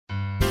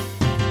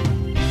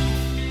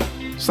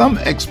Some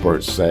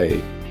experts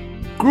say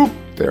group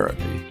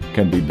therapy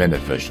can be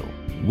beneficial.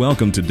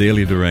 Welcome to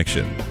Daily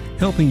Direction,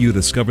 helping you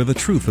discover the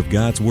truth of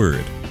God's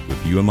Word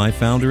with you and my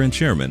founder and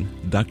chairman,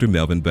 Dr.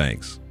 Melvin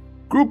Banks.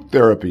 Group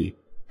therapy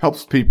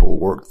helps people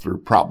work through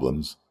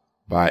problems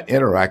by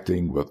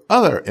interacting with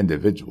other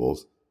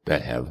individuals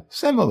that have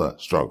similar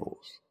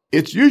struggles.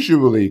 It's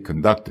usually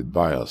conducted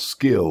by a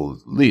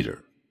skilled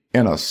leader.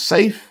 In a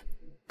safe,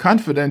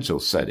 confidential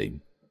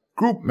setting,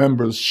 group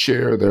members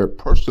share their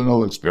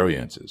personal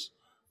experiences,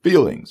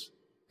 feelings,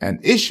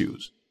 and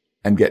issues,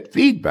 and get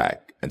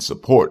feedback and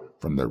support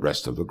from the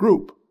rest of the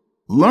group.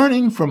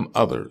 Learning from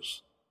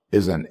others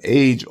is an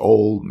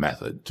age-old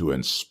method to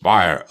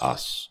inspire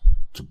us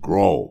to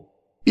grow,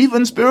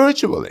 even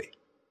spiritually.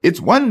 It's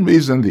one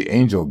reason the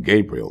angel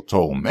Gabriel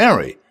told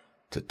Mary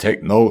to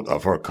take note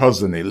of her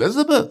cousin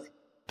Elizabeth.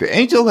 The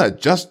angel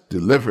had just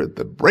delivered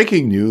the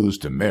breaking news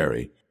to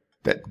Mary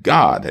that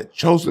God had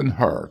chosen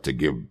her to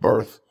give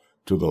birth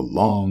to the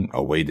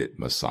long-awaited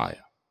Messiah.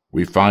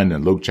 We find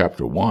in Luke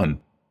chapter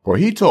 1, where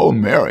he told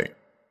Mary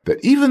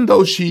that even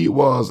though she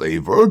was a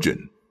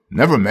virgin,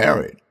 never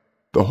married,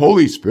 the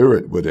Holy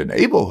Spirit would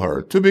enable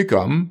her to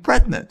become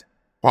pregnant.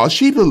 While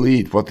she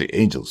believed what the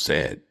angel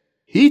said,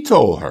 he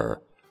told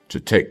her to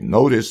take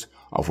notice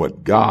of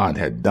what God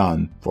had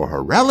done for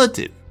her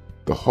relative.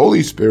 The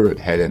Holy Spirit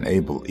had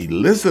enabled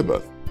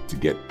Elizabeth to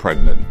get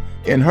pregnant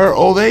in her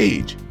old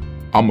age,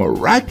 a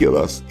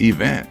miraculous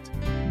event.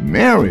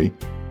 Mary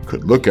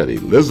could look at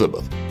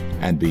Elizabeth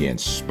and be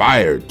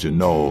inspired to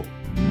know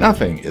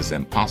nothing is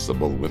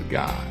impossible with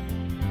God.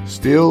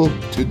 Still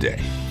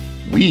today,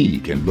 we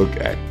can look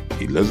at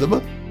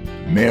Elizabeth,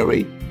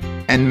 Mary,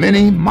 and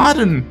many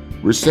modern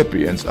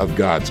recipients of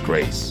God's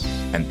grace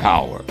and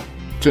power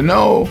to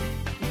know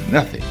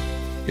nothing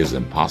is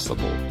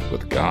impossible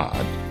with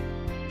God.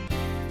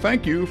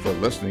 Thank you for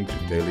listening to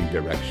Daily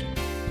Direction.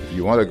 If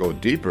you want to go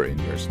deeper in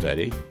your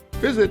study,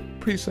 visit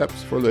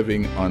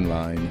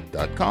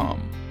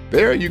preceptsforlivingonline.com.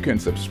 There you can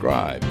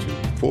subscribe to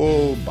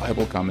full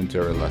Bible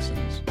commentary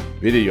lessons,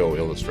 video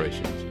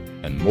illustrations,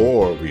 and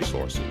more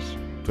resources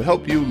to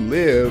help you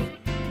live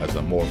as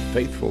a more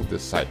faithful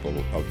disciple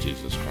of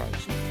Jesus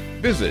Christ.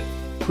 Visit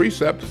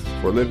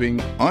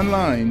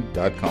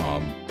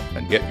preceptsforlivingonline.com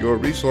and get your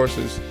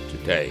resources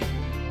today.